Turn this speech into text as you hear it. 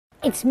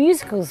It's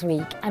Musicals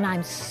Week and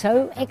I'm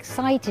so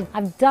excited.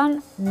 I've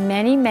done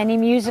many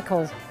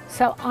musicals,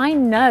 so I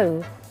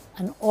know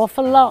an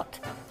awful lot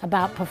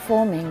about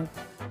performing.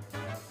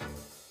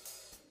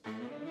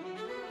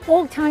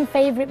 All-time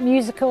favourite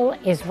musical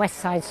is West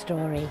Side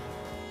Story.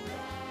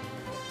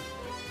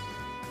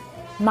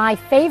 My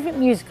favourite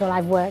musical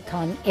I've worked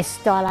on is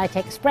Starlight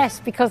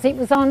Express because it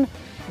was on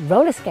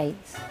roller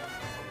skates.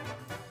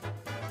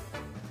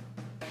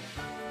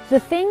 The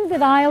thing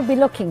that I'll be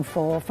looking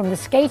for from the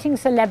skating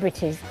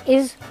celebrities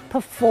is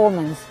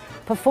performance.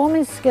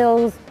 Performance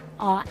skills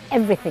are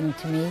everything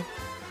to me.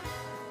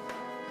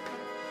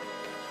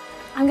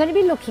 I'm going to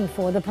be looking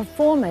for the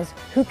performers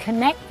who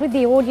connect with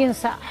the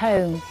audience at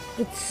home.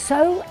 It's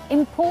so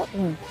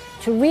important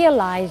to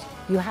realise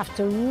you have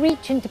to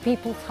reach into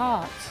people's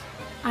hearts.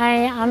 I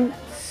am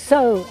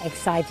so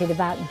excited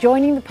about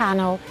joining the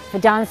panel for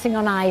Dancing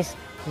on Ice,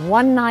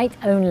 one night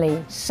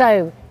only.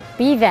 So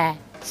be there,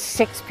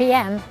 6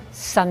 p.m.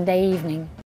 Sunday evening.